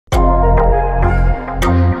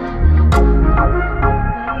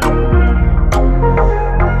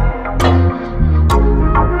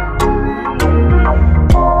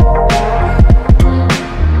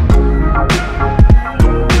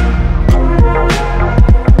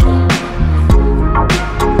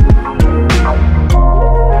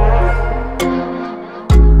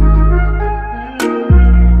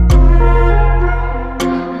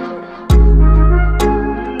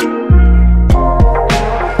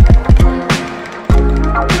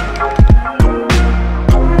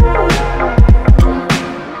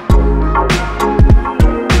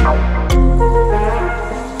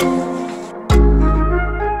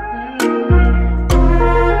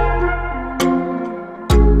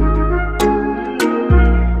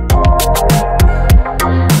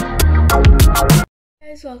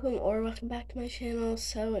guys, welcome back to my channel.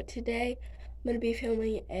 So today I'm going to be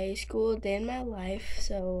filming a school day in my life,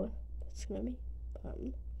 so it's going to be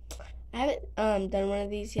fun. I haven't done one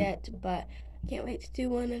of these yet, but I can't wait to do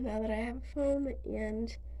one now that I have a phone.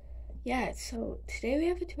 And yeah, so today we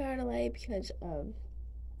have a 2-hour delay because of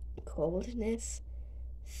coldness.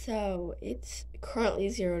 So it's currently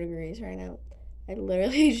 0 degrees right now. I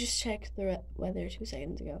literally just checked the weather 2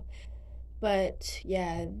 seconds ago. But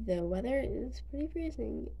yeah, the weather is pretty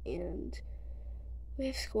freezing and we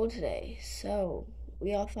have school today. So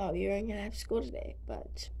we all thought we weren't gonna have school today,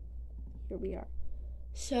 but here we are.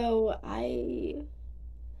 So I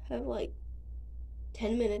have like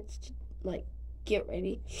 10 minutes to like get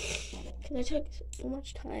ready because I took so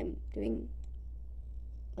much time doing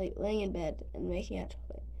like laying in bed and making out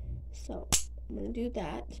chocolate. So I'm gonna do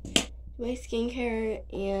that, do my skincare,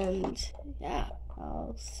 and yeah,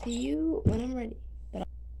 I'll see you when I'm ready.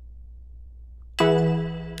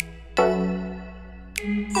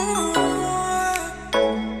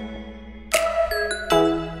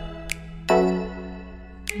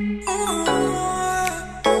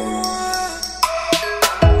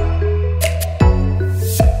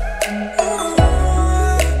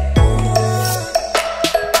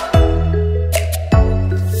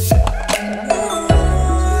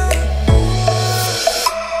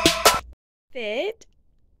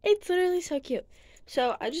 It's literally so cute.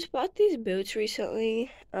 So I just bought these boots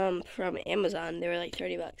recently from Amazon. They were like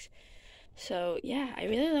 30 bucks. So yeah, I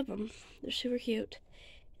really love them. They're super cute.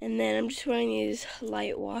 And then I'm just wearing these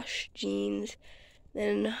light wash jeans,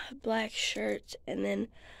 then black shirts, and then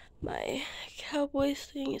my Cowboys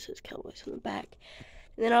thing. It says Cowboys on the back.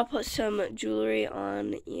 And then I'll put some jewelry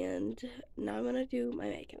on, and now I'm gonna do my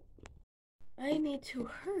makeup. I need to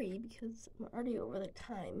hurry because I'm already over the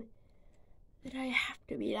time that I have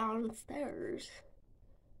to be downstairs.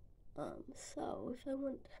 So if I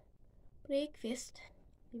want breakfast,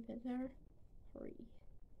 I better hurry.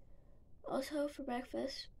 Also for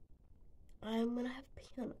breakfast, I'm gonna have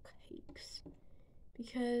pancakes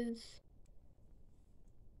because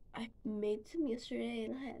I made some yesterday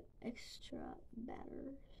and I had extra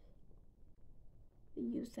batter.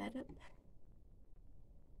 Use that up.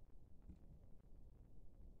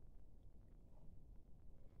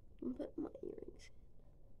 And put my earrings in.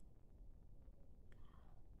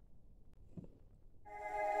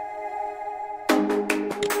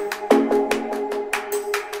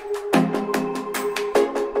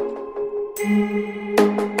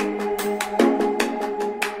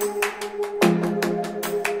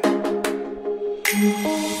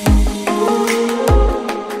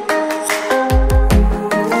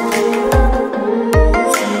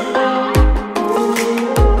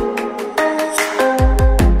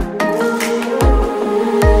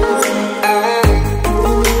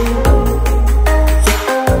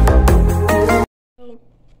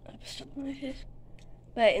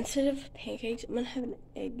 But instead of pancakes, I'm gonna have an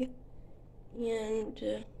egg.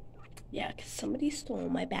 And yeah, because somebody stole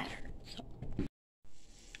my batter. So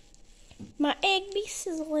my egg be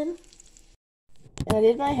sizzling. And I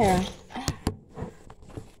did my hair.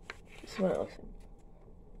 This is what it looks like.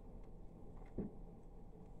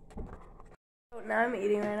 So now I'm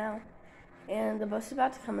eating right now. And the bus is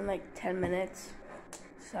about to come in like 10 minutes.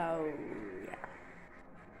 So yeah.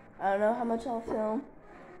 I don't know how much I'll film,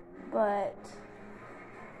 but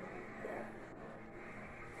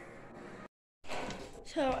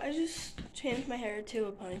so I just changed my hair to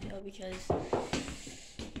a ponytail because,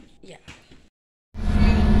 yeah.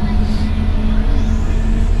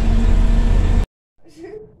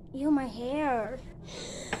 Ew, my hair.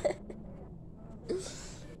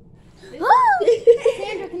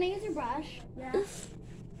 Sandra, can I use your brush? Yeah.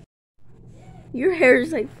 Your hair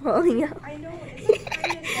is like falling out. I know, it's like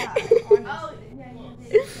kind of that. Oh, yeah, you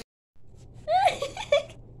did.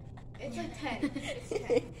 It's like 10. It's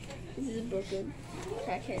 10. This is broken.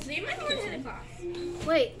 Crackhead. So you might want to hit a class.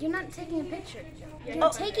 Wait, you're not taking a picture. You're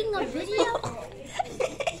taking a video?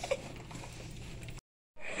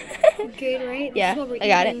 Good, right? Yeah, this is what I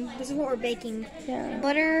got eating. This is what we're baking. Yeah.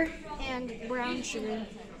 Butter and brown sugar.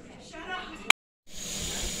 Shut up.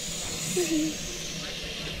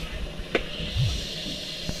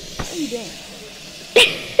 What are you doing?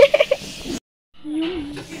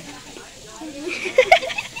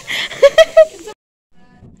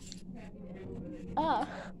 Oh.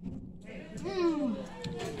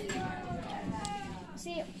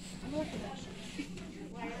 See,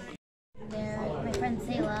 there, my friend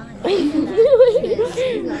Selah. This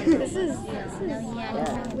is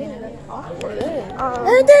awkward.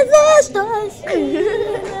 And the stars.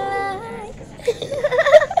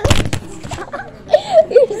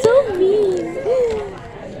 You're so mean.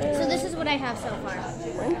 have so far.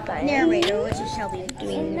 Fine. Narrator, which is Shelby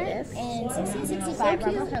doing this. In 1665,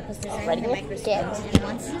 Robert Hooke was designing the microscope, and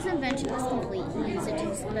once his invention was complete, he used it to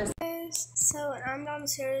discuss. So I'm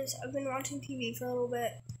downstairs. I've been watching TV for a little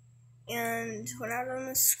bit, and we're not on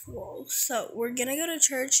to school. So we're gonna go to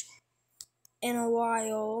church in a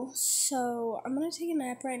while. So I'm gonna take a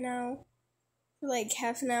nap right now for like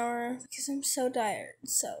half an hour because I'm so tired.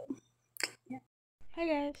 So yeah. Hi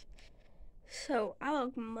guys. So I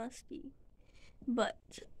look musty, but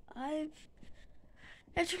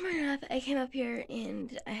after my nap I came up here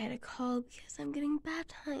and I had a call because I'm getting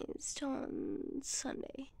baptized on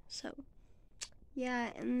Sunday. So yeah,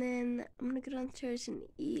 and then I'm gonna go downstairs and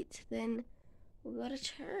eat. Then we'll go to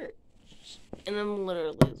church, and I'm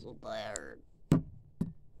literally so tired.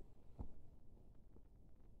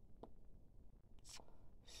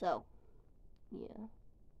 So yeah.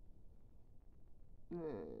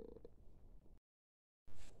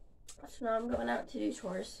 So now I'm going out to do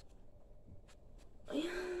chores. And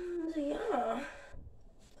yeah,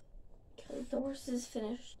 because the horses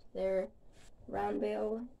finished their round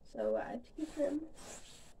bale, so I have to give them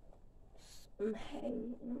some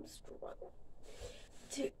hay and I'm struggling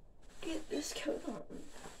to get this coat on.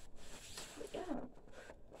 But yeah,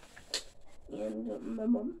 and my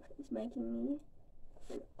mom is making me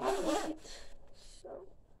an omelet, so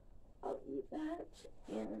I'll eat that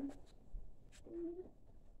and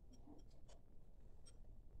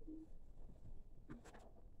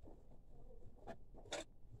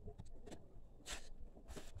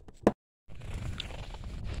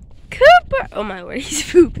Cooper! Oh my word,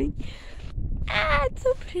 he's pooping. Ah, it's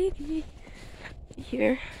so pretty.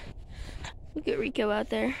 Here, look at Rico out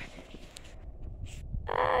there.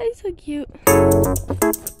 Ah, he's so cute.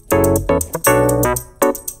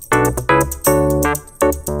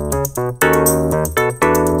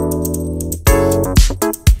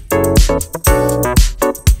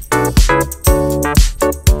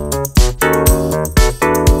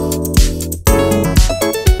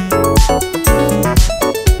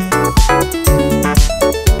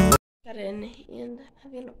 And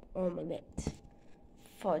having an omelet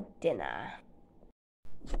for dinner.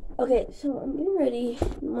 Okay, so I'm getting ready.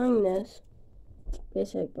 I'm wearing this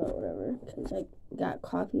basic, but whatever, because I got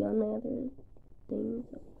coffee on my other thing.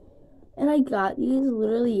 And I got these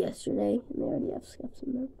literally yesterday, and they already have scuffs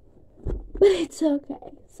in them. But it's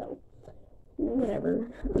okay, so whatever.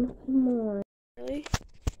 I'm gonna put them on. Really?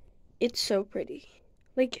 It's so pretty.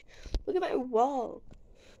 Like, look at my wall.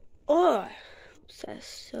 Oh,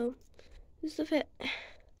 obsessed. So this is the fit.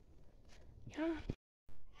 Yeah.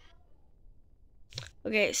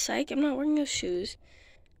 Okay, psych, I'm not wearing those shoes.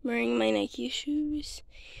 I'm wearing my Nike shoes.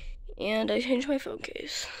 And I changed my phone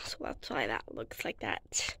case. So that's why that looks like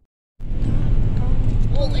that.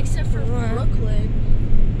 Well, except for Brooklyn.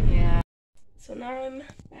 Yeah. So now I'm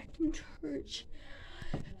back in church.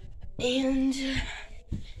 And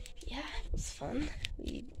yeah, it was fun.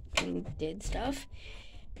 We did stuff.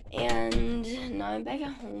 And now I'm back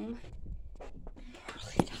at home. I'm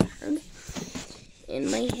really tired. And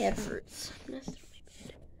my head hurts. I'm gonna throw my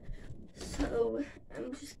bed. So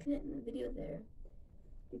I'm just gonna end the video there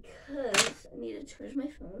because I need to charge my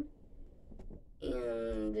phone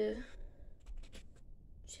and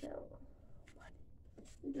chill.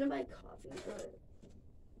 I'm gonna buy coffee, but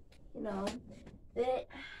you know, they didn't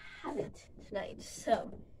have it tonight. So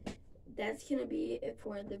that's gonna be it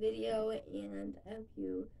for the video, and I hope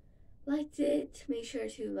you liked it. Make sure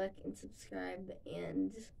to like and subscribe,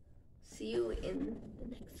 and see you in the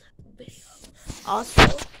next video. Also,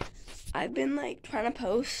 I've been like trying to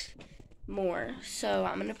post more, so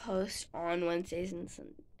I'm gonna post on Wednesdays and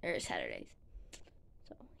Saturdays.